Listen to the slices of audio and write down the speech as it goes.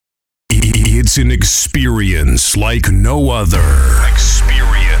It's an experience like no other.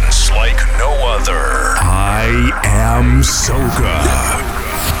 Experience like no other. I am Soca.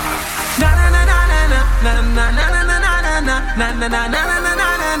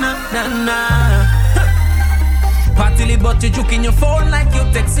 Party but you juking your phone like you're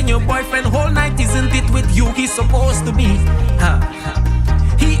texting your boyfriend whole night. Isn't it with you he's supposed to be?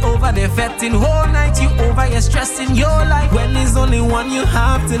 He over there fetting whole night. You over here stressing your life when there's only one you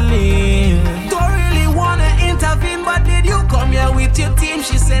have to live. Don't really wanna intervene, but did you come here with your team?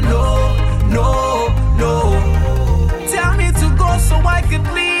 She said no, no, no. Tell me to go so I could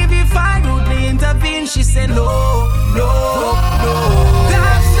leave if I would intervene. She said no, no, no.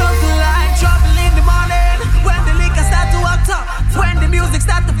 That's something like trouble in the morning when the liquor start to act up, when the music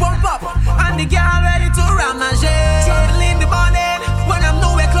start to pump up and the girl ready to ramage. Trouble in the morning when I'm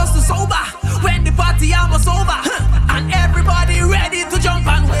nowhere close to sober, when the party almost over and everybody ready to jump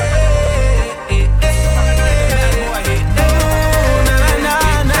and wait.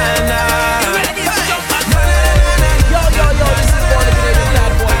 Ready to jump and wait. Yo, this is for the Canadian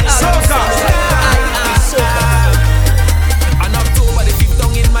bad boy. Soca. I am Soca. On October the 5th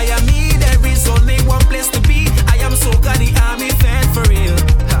down in Miami, there is only one place to be. I am Soca, the army fan for real.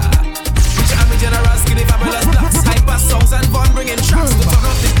 Which army general, skinny fabulous blocks, hyper songs and fun bringing tracks to turn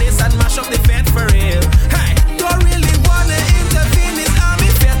up the place and mash up the fed for real. Hey, don't really wanna intervene. This army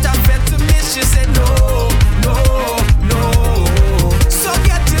fed and fed to me. She said no, no, no. So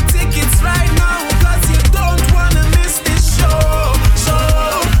get your tickets right now, cause you don't wanna miss this show.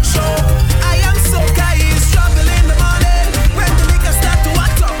 I am Soca, is trouble in the morning when the liquor start to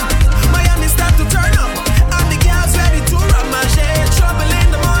act up, Miami start to turn up, and the girls ready to ramage. Trouble in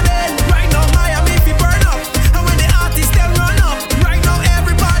the morning, right now Miami fi burn up, and when the artists them run up, right now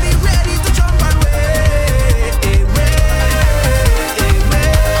everybody ready to jump and wait.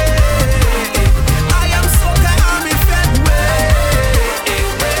 I am Soca, army fed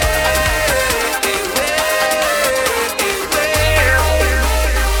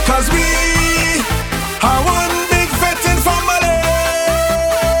Cause we are one big fetting family.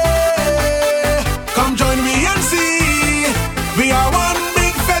 Come join me and see. We are one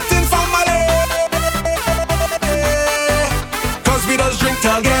big fetting family. Cause we just drink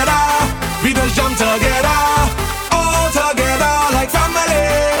together, we just jump together, all together like family.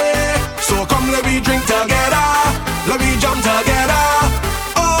 So come let me drink together, let me jump together,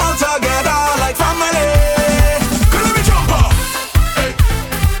 all together like family. Come let me jump up.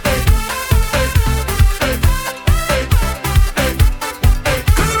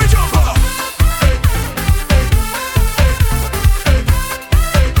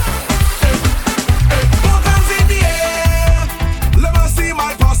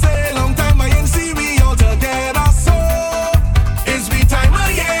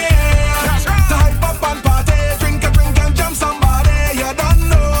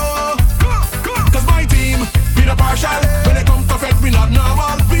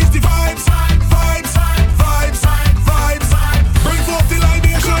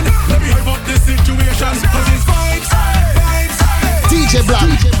 DJ Black.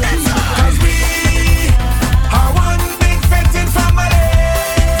 Cause we are one big fetting family.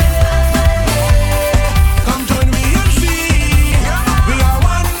 Come join me and see. We are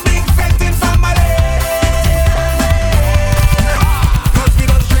one big fetting family. Cause we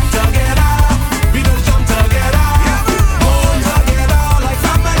just drink together, we just jump together, all together like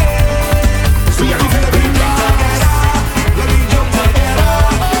family. So let me drink together, let me jump together.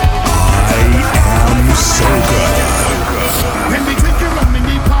 I am Soca. When we drink and rum in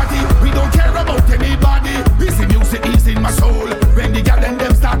the party, we don't care about anybody. Easy music is in my soul. When the gal and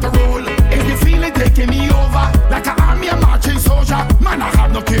them start to roll, it's the feeling taking me over, like an army a marching soldier. Man, I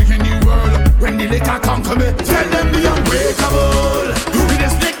have no care in the world. When the liquor conquer me, tell them the unbreakable. We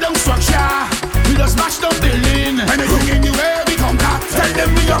just break down structure, we just smash down building. Anything anywhere we conquer, tell them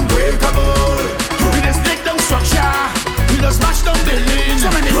we unbreakable. We just break down structure, we just smash down building. So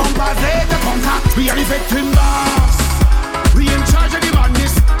many bumpers they to conquer, we are the victim boss. We in charge of the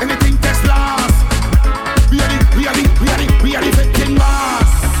madness, anything test last. We are the victim boss.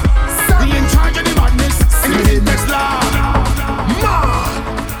 We in charge of the madness, anything test last.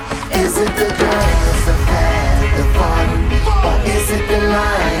 Man, Is it the girls, the fat, the fun? Or is it the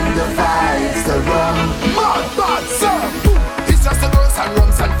line, the vibes, the rum? mad, sir. It's just the girls and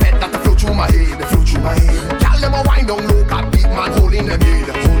rums and fed that flow through my head, Gal them a wind down low, got big man holding them head,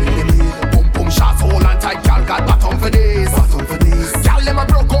 Boom boom shots, hold on tight, gal got bottom for days. Gal them a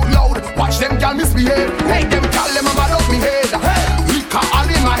broke out loud, watch them gal misbehave. Make them gal them a mad up me head. Liquor all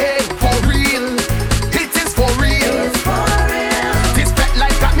in my head, for real. It is for real. This pet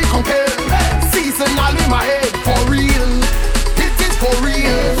life got me compelled.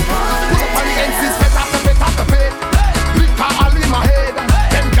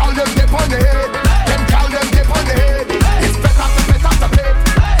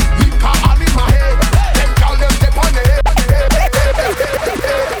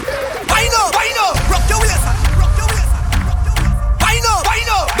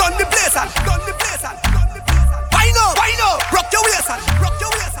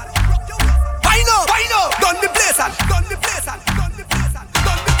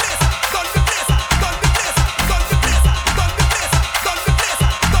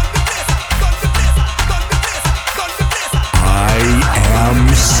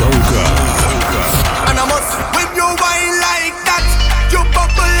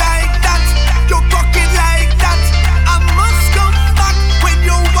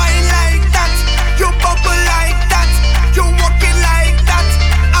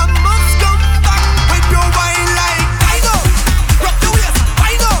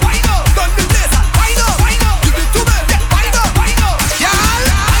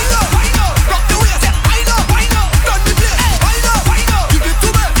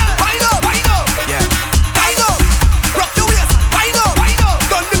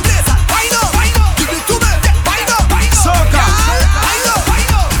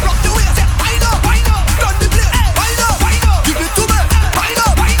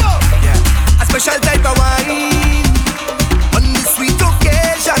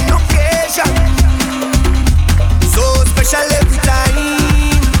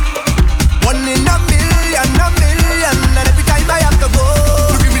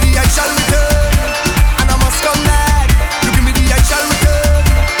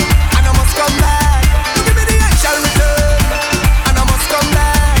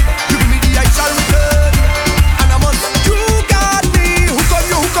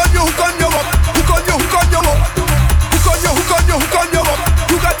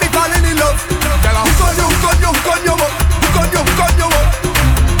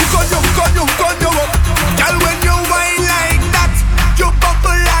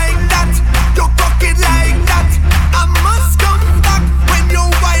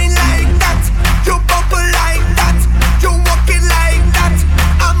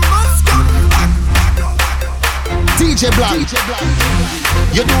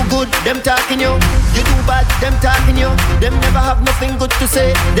 You do good, them talking you. You do bad, them talking you. Them never have nothing good to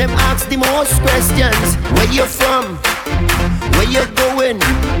say. Them ask the most questions. Where you from? Where you going?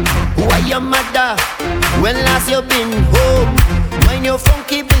 Who are your mother? When last you been home? Mind your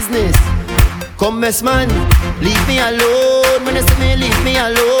funky business. Come mess man, leave me alone. When you see me, leave me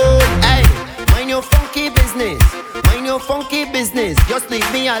alone. Ay, mind your funky business. Mind your funky business. Just leave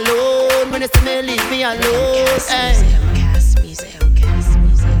me alone. When you see me, leave me alone. Ay.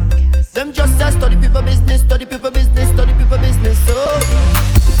 Them just a study people business, study people business, study people business. So,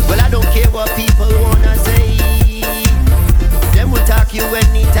 well, I don't care what people wanna say. Them will talk you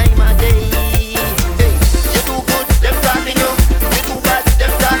any time of day. Hey, you do good, them talking you. You do bad,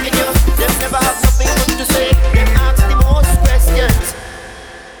 them talking you. Them never have nothing good to say. Them ask the most questions.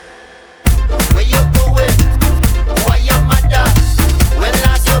 Where you going? Why your mother? When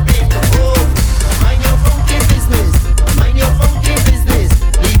last you been home? Mind your funky business. Mind your funky business.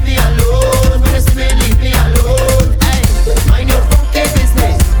 Leave me alone. When you see me, leave me alone. Hey, mind your funky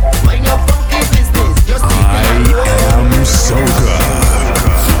business. Mind your funky business. Just leave me alone. I am Soca.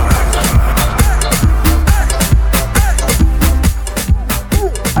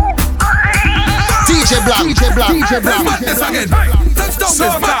 DJ Black. Madness again. Touchdown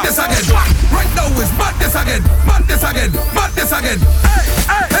is madness again. Right now is madness again. Madness again. Madness again.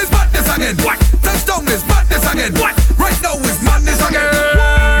 Hey, it's madness again. Touchdown is madness again. Right now is madness again.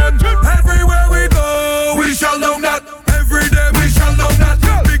 Everywhere we go, we shall know that. Every day we shall know that.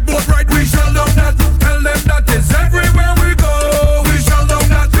 Big boat ride, we shall know that. Tell them that is everywhere we go, we shall know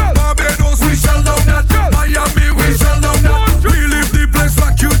that. Barbados, we shall know that. Miami, we shall know that. We leave the place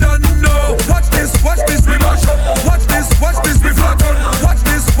like you don't know. Watch this, we mash up. Watch this, we flatten. Watch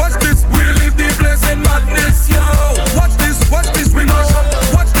this, we leave the place in madness, yo. Watch this, we mash up.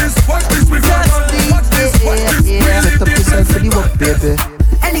 Watch this, we flatten. Watch this, we leave the place in madness.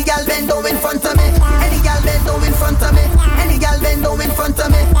 Any gal bend down in front of me. Any gal bend down in front of me. Any gal bend down in front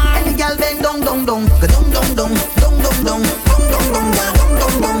of me. Any gal bend down, down, down, down, down, down, down, down, down, down,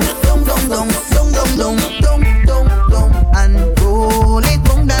 down, down, down, down, down, down, down, and roll it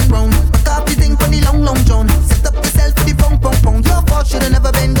round and round. Back up the thing for the long, long John. Set up yourself for the pong, pong, pong. Your foot shoulda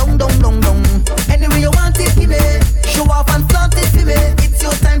never been down, down, down, down. Anyway you want it, give me. Show off and flaunt it, give me. It's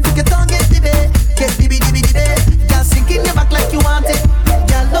your time to get on, get dibby, get dibby, dibby, dibby. Girl, sink in your back like you want it.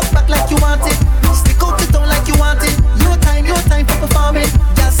 Look back like you want it. Stick out the tongue like you want it. Your time for performing.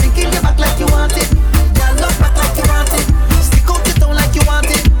 Just sink in your back like you want it. Girl, look back like you want it. Stick out the tongue like you want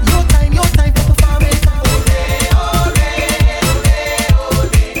it. Your time for performing.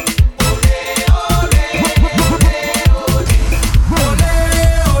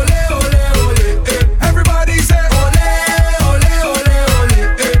 Everybody say ole, ole, ole, ole.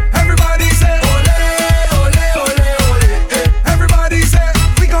 Everybody say ole, ole, ole, ole. Everybody say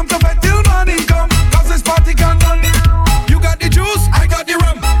we come to bed till morning come, 'cause this party can't done. You got the juice, I got the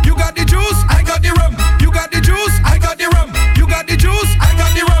rum. You got the juice, I got the rum. You got the juice, I got the rum. You got the juice, I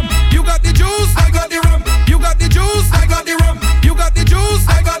got the rum. You got the juice, I got the rum. You got the juice, I got the rum. You got the juice,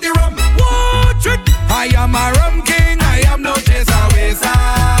 I got the rum. Watch it. I am a rum king, I am no chaser waster.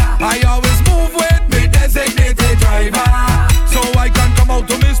 I always move with me designated driver, so I can come out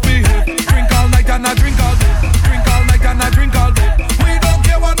to misbehave. Drink all night and I drink all day. Drink all night and I drink all day. We don't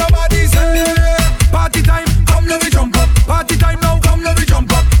care what nobody say. Party time, come let me jump up. Party time now, come let me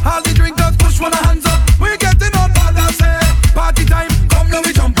jump up. All the drinkers push one hands up. We're getting on bad, I say. Party time, come let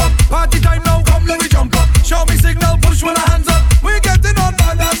me jump up. Party time now, come let me jump up. Show me signal, push one hands up. We're getting on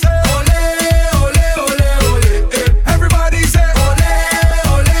bad, I say. Ole, ole, ole, ole. Everybody say ole,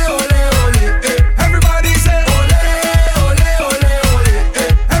 ole, ole, ole. Everybody say ole, ole, ole, ole.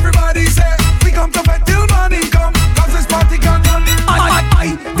 Everybody say we come to bed till morning come, 'cause this party can't done.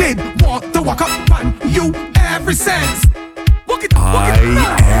 I did want to walk up on you every sense. I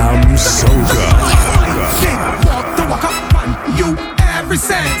am Soca. I did want to walk up on you every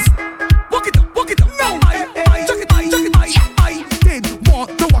sense. Walk it up, no. I did want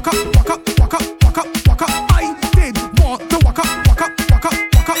to walk up. I did want to walk up.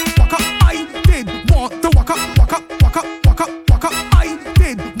 I did want to walk up. I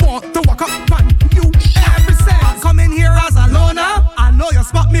did want to walk up on you every sense. Come in here as a loner. I know you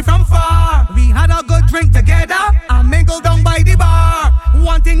spot me from far. We had a good drink together and mingled down by the bar.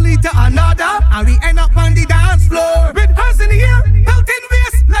 One thing lead to another, and we end up on the dance floor with hands in the air, belt in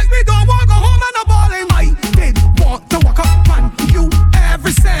waist, like we don't want to go home and a balling. I did want to walk up on you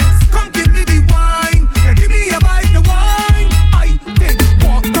every sense. Come give me the wine, yeah, give me a bite the wine. I did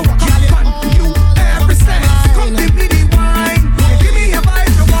want to walk up on you every sense. Come give me the wine, yeah, give me a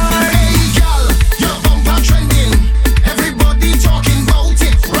bite the wine. Hey, girl, your bumper trending. Everybody talking about it.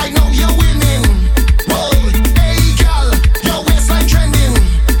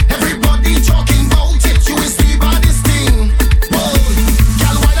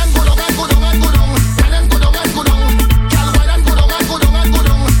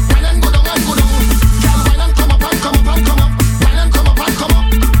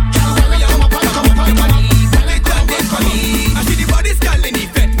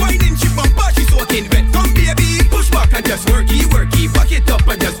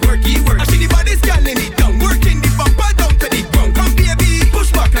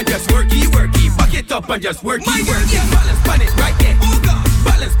 just work it. Balance pan it right there.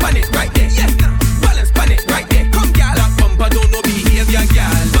 Balance pan it right there. Balance pan it right there. Come, girl. That bumper don't know behavior,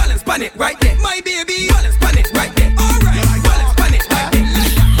 girl. Balance pan it right there. My baby. Balance pan it right there. Alright. Balance pan it right there.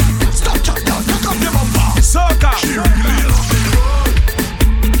 Stop, chop, down, pick up your bumper. Soca. She really loves the road.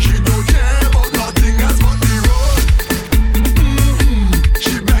 She don't care about nothing else but the road.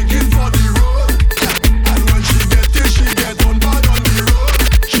 She begging for the road. And when she get there, she get on bad on the road.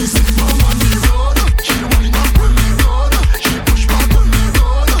 She sit firm on the road. She wind up on the road. She push back on the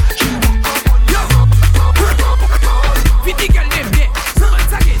road. She walk up on the road. 50 girl them there.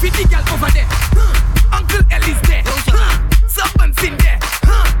 Once again, 50 girl over there. Uncle Ellie's there. Serpents in there.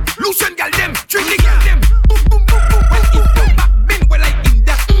 Lucian girl them. Trinity girl them. Boom, boom, boom, boom. When if you back bend, well I in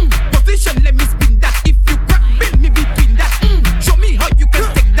that position, let me spin that. If you crack bend me between that. Show me how you can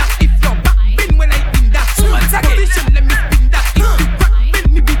take that. If you're back bend, well I in that position, let me spin that. If you crack bend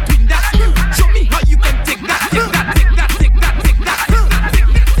me between that. Show me how you can take that. Take that, take that, take that, take that,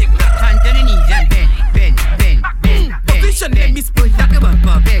 take that. Hands on the knees and bend. Position, let me spin that.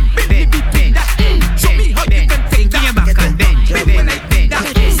 Bend me between that. Show me how you can take that. Your back and bend. Hands on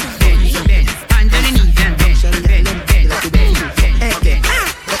the knees and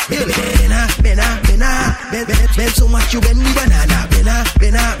bend so much you bend the banana.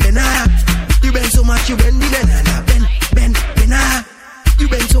 You bend so much you bend the banana. Bend. You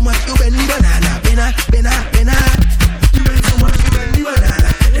bend so much you bend the banana. You bend so much you bend the banana.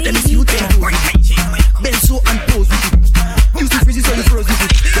 Let me see you take it. Bend so and pose with it. Use the freezes so you froze with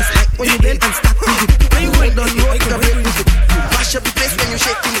it. Just like when you bend and start with it. When you hold on you take a break with it. You mash up the place when you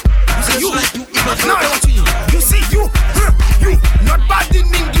shaking it. You like you Now I want you. You see you not bad in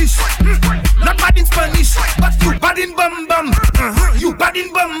English, not bad in Spanish, but you bad in bum bum. You bad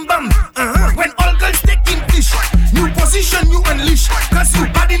in bum bum. When all girls take English, new position you unleash. 'Cause you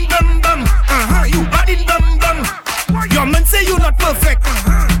bad in bum bum. You bad in bum bum. Your man say you not perfect.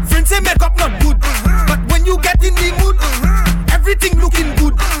 Friends say makeup not good, but when you get in the mood, everything looking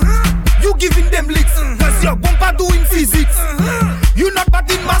good. You giving them licks, 'cause your bumper doing physics. You not bad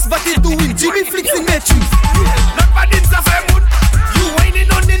in mass, but it doing Jimmy flicks in matches. Not bad in Sapphire Moon. You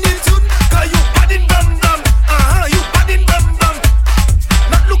whining on the new tune, 'cause you bad in bum bum. You bad in bum bum.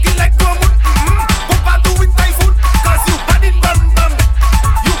 Not looking like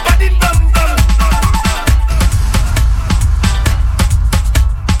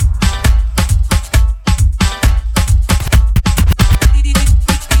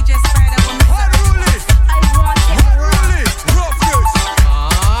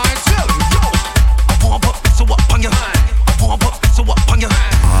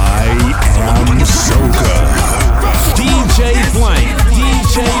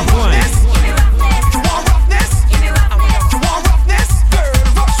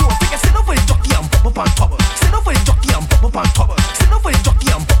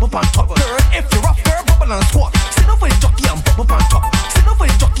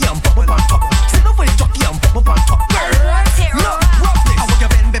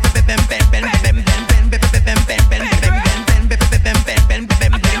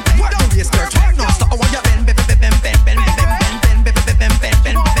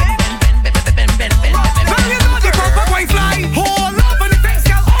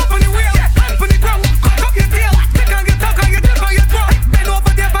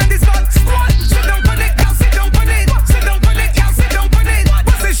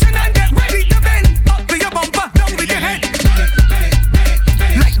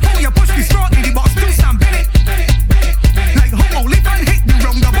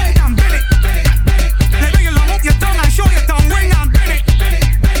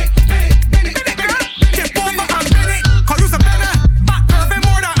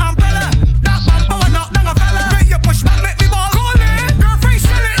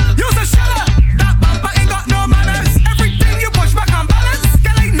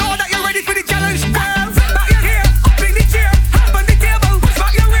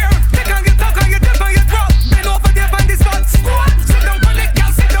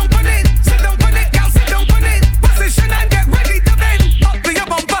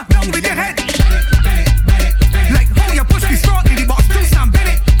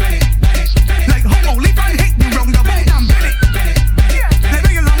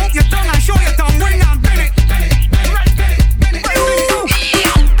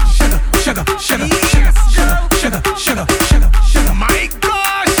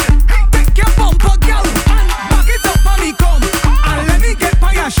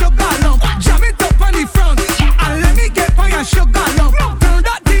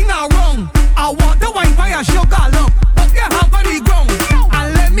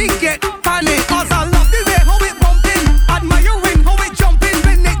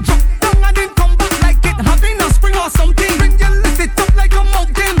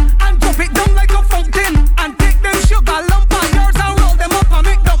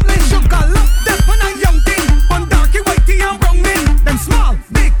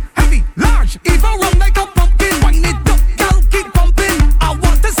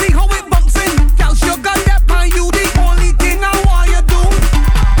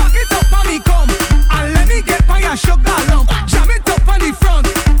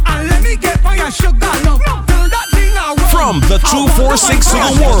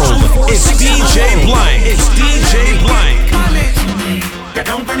world. It's DJ Blank. It's DJ Blank. Get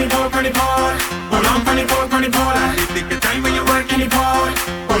down on the pole, hold on on the pole, the time when you work in the pole,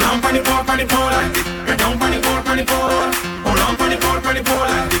 hold on on the pole, get down on the pole, hold on on the pole,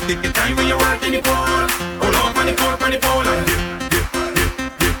 the time when you work in the pole, hold on on the pole,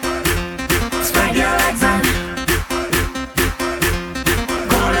 spread your legs out,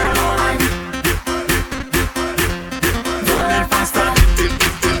 go there, go right, do a little faster.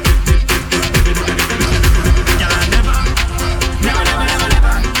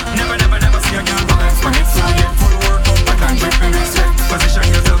 Position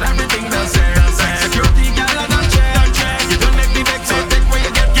yourself, everything they'll say. Security, girl, I don't check. You don't make me vex, so take where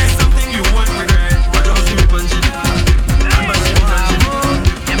you get something you won't regret. But don't see me punch it. But see me touch it.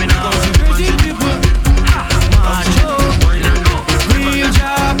 Don't see me punch it. Real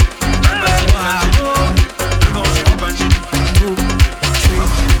job. Don't see me punch it. 2, 3,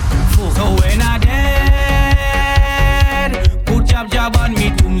 4. So when I dead, put job on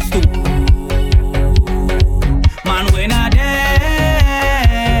me tombstone. Man, when I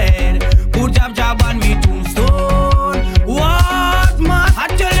dead, put job on me tombstone. What man?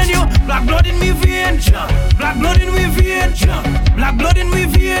 I'm telling you, black blood in me vein, black blood in me vein, black blood in me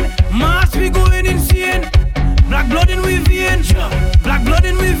vein. Mass we going insane. Black blood in me vein, black blood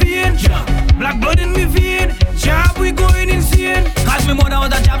in me vein, black blood in me vein. Job we going insane. Cause me mother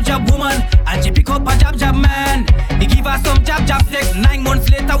was a job woman, and she pick up a job man. He give her some job sex. 9 months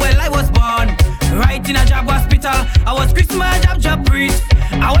later, well I was born. Right in a job hospital, I was Christmas job priest.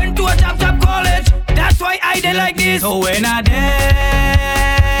 I went to a job college, that's why I did like this. So when I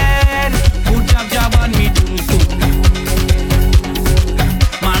dead, put job on me tombstone.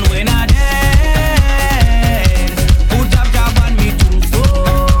 Man, when I dead, put job on me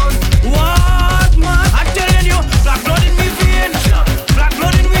tombstone. What man? I'm telling you, black blood in me vein, black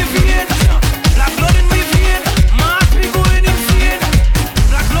blood in me vein, black blood in me vein. Mass be going insane.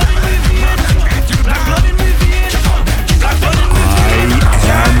 Black blood in me vein, black blood in me vein, black blood in me vein. I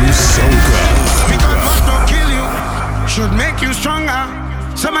am Soca. Because what don't kill you should make you stronger.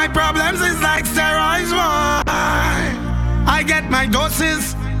 So my problems is like steroids, boy. I get my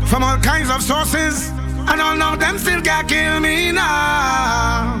doses from all kinds of sources, and all of them still can't kill me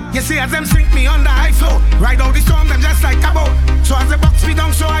now. You see, as them sink me under high flow, ride out the storm, them just like a boat. So as they box me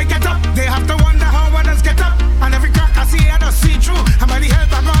down, so I get up. They have to wonder how others get up. And every crack I see, I just see through. And by the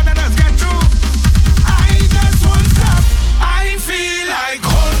help of God, I just get through. I just won't stop. I feel like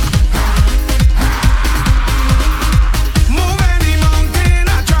Hulk. Move any mountain,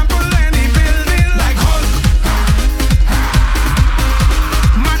 I trample any building like Hulk.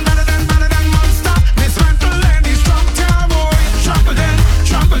 Man better than monster, dismantle any structure, boy. Trample them,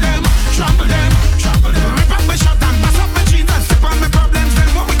 trample them, trample them, trample them. Rip up my shot and pass up my jeans and step on my problems. Then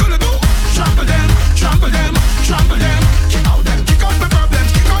what we gonna do? Trample them, trample them, trample them. Kick out my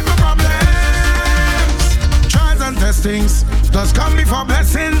problems, kick out my problems. Trials and testings does come before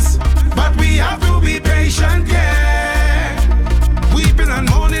blessings, but we have to be patient, yeah. Weeping and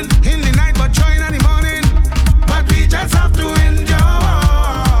mourning in the night, but joy in the morning. But we just have to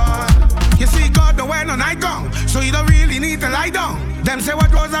endure. You see, God don't wear no night gown, so you don't really need to lie down. Them say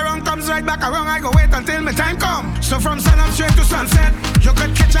what goes around comes right back around. I go wait until my time come. So from sun up straight to sunset, you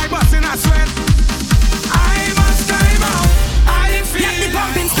could catch I bus in a sweat. I must time out. I feel let the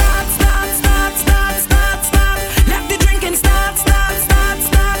pumping start, start, start, start, start, start. Let the drinking start, start, start,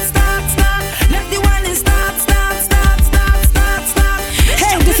 start, start, start. Let the whining start, start, start, start, start, start.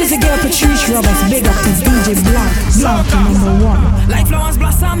 Hey, this is your girl Patrice Roberts. Big up to DJ Blank, Blank #1. Like flowers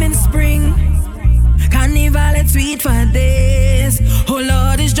blossom in spring, Carnival it's sweet for days. Oh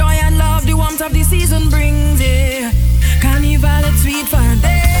Lord, it's joy and love, the warmth of the season brings it. Carnival it's sweet for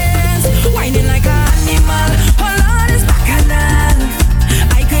days, whining like an animal. Oh Lord, it's bacchanal.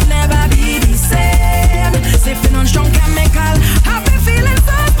 I could never be the same, sipping on strong chemical. I've been feeling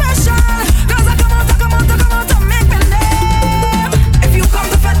so special, cause I come out to make my name. If you come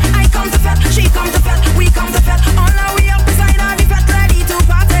to fed, I come to fed, she come to fed, we come to fed. All our way up beside her, the fed ready to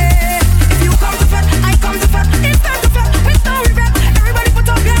party. If you come to fed, I come to fed, it's time to fed, with no regret. Everybody put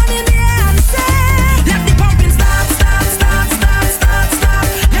up your hand in the air and say, let the pumping start, start, start, start, start, start.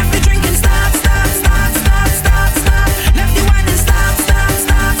 Let the drinking start, start, start, start, start, start. Let the whining start, start,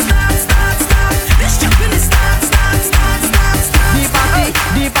 start, start, start, start. This jumping is start, start, start, start, start. The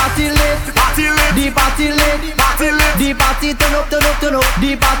party lit, party lit, the party lit, party lit, the party turn up, turn up, turn up,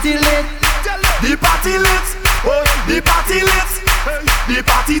 the party lit, the party lit, oh, the party lit, The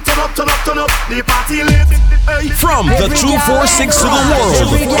party turn up, turn up, turn up. The party lit. From the 246 to the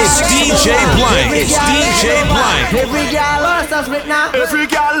world, it's DJ Blank. It's DJ Blank. Every girl wants us right now. Every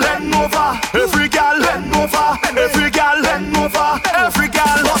girl lean over. Every girl lean over. Every girl lean over. Every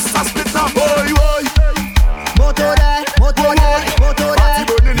girl wants us right now. Boy, boy. Motor there, motor there, motor there. Party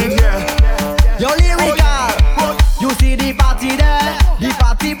burning in here. Yo, lyrical. You see the party there. The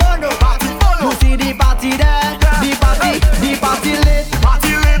party burn up. You see the party there. The party lit. Party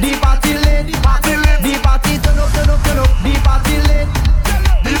lit. The party lit. The party lit. The party turn up, turn up, turn up. The party lit.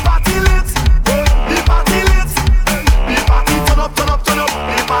 The party lit. The party lit. The party turn up, turn up, turn up.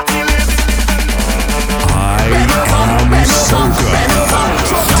 The party lit. I am Soca.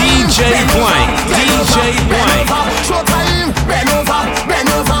 DJ Blank. DJ Blank. Showtime. Bend over, bend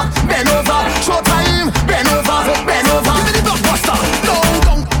over, bend over. Showtime. Bend over, bend over. Give me the blockbuster. Gong,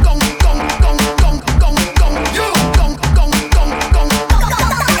 gong, gong, gong, gong, gong, gong, gong. You gong, gong, gong, gong.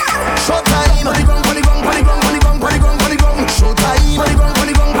 Showtime. Body gong, body gong, body gong, body gong, body gong, body gong. Showtime. Body gong,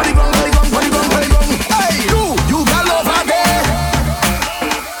 body gong, body gong, body gong, body gong, body gong. Hey, you got love out there.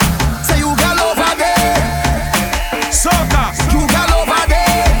 Say you got love out there. Soca. You got love out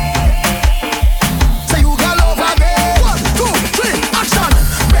there. Say you got love out there. 1, 2, 3, action.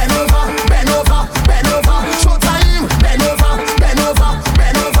 Bend over, bend over, bend over. Showtime. Bend over, bend over,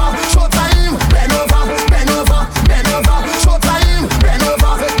 bend over. Showtime. Bend over, bend over, bend over. Showtime. Bend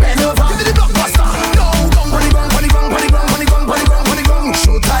over, bend over. Give me the blockbuster. Gong, gong, body gong, body gong, body gong, body gong, body gong, body gong.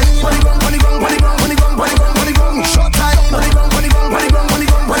 Showtime. Body gong, body gong, body gong, body gong, body gong, body gong. Showtime. Body gong, body gong, body gong, body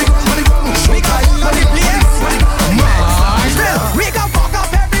gong, body gong, body gong. Showtime. Body gong, body gong, body gong. We gon' fuck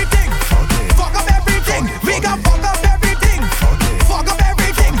up everything. Fuck up everything. We gon' fuck up everything. Fuck up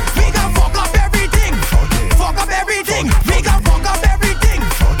everything. We gon' fuck up everything. Fuck up everything. We gon' fuck up everything.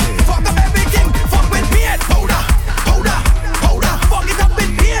 Fuck up everything. Fuck with beard powder, powder, powder. Fuck it up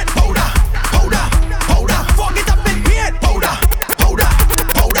with beard powder, powder, powder. Fuck it up with beard powder, powder,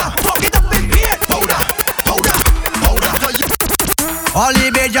 powder. Fuck it up with beard powder, powder, powder. All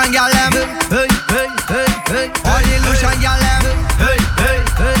the Belgian gyal dem, hey, hey, hey, hey. All the Lucian gyal dem, hey, hey,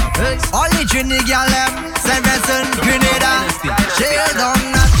 hey, hey. All the Trinidad gyal dem, Saint Vincent, Grenada. Shell down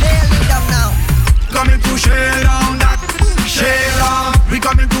now, shell it down now. Coming to shell down that. Shell down. We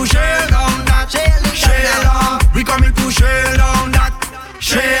coming to shell down that. Shell down. We coming to shell down that.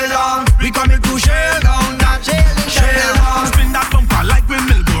 Shell down. We coming to shell down that. Shell down. Spin that bumper like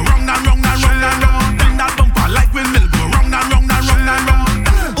windmill go round and round and round and round. Spin that bumper like windmill go round and round and round and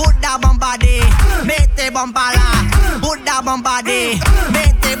round. Put that bumper there, make the bumper la. Put that bumper there,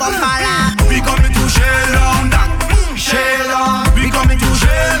 make the bumper la. We coming to shell down that. Shell down. We coming to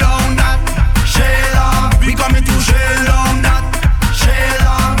shell down that. Shell down. We coming to shell down that. Shell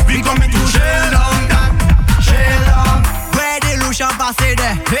down. We coming to shell down that. Shell down. Where the Lucian passé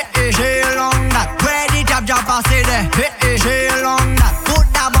there, shell on that. Where the Jab Jab passé there, shell on that. Put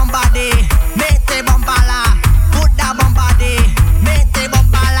that bumper there, make the bumper la. Put that bumper there, make the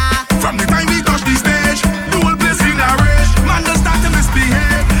bumper la. From the time we touch the stage, the whole place in a rage. Man just start to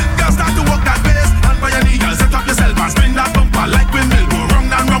misbehave. Girls start to walk that base. And by your knee, girl, set up yourself and spin that bumper like windmill. Go round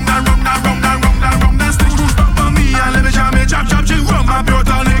and round and round and round and round and round and stick goose bump on me and let me jam it, chop chop. She run my pure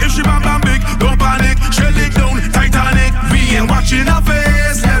tonic. If she bam bam big, don't panic. Shell it down, Titanic. We ain't watching her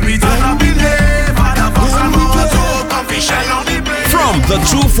face. Let me turn up in here. Father, boss and more. So comfy, shell on the place. From the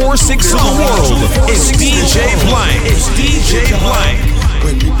 246 to the world, it's DJ Blank. It's DJ Blank.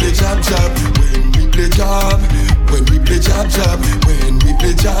 When we play jab jab, when we play jab, when we play jab jab, when we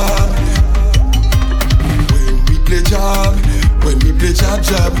play jab, when we play jab, when we play jab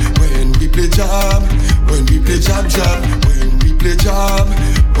jab, when we play jab, when we play jab jab, when we play jab,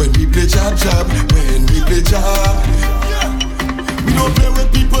 when we play jab jab, when we play jab. We don't play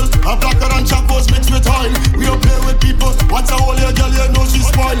with people, a blacker and chacos mixed with oil. We don't play with people, once a whole year girl you know she's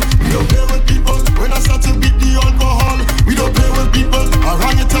spoiled. We don't play with people, when I start to beat the alcohol. We don't play with people,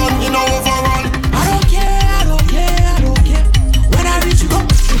 orangutan in our overall. I don't care, I don't care, I don't care. When I reach you go,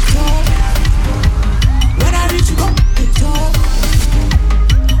 it's all. When I reach you go, it's all.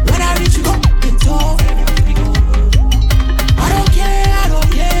 When I reach you go, it's all. I don't care, I don't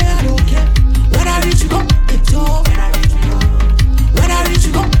care, I don't care. When I reach you go, it's all. When I reach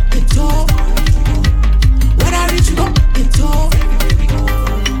you go, it's all. When I reach you go, it's all.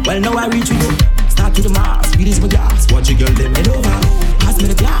 Well, now I reach you go. Start to the mass, speed is my gas. Watch your girl, them head over. Pass me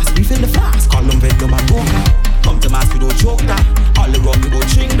the glass, refill the flask. Call them red, them and boca. Come to mass, we don't choke that. All the rum, we go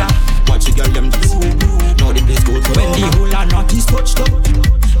ching that. Watch your girl, them just now the place goes for when the whole and not is touched up.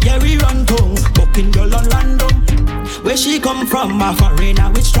 Yeah, we run tongue, bucking girl on random. Where she come from, a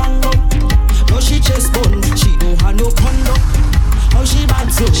foreigner with strong up. No, she chest bone, she don't have no condom. How she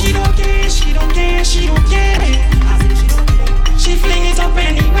bad so? She don't care, she don't care, she don't care. She fling it up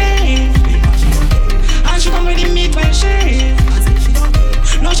anyway. And she come with the meat well shake.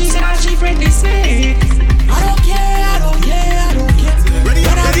 No, she said that she afraid to say. I don't care, I don't care, I don't care. Ready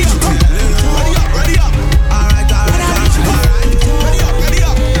up, ready up, ready up, ready up. Alright, alright, alright. Ready up, ready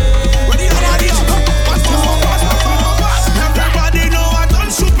up, ready up, ready up. Everybody know I done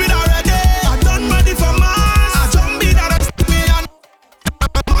stupid already. I done ready for Mars. I done be that experience.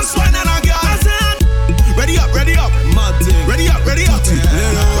 I'm swine and I got ready up, ready up, ready up, ready up,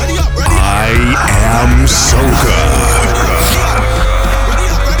 ready up, ready up. I am Soca.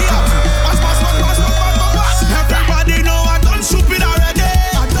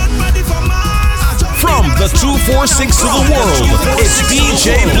 From the 246 of the world, it's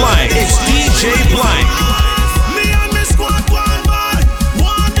DJ Blank. It's DJ Blank.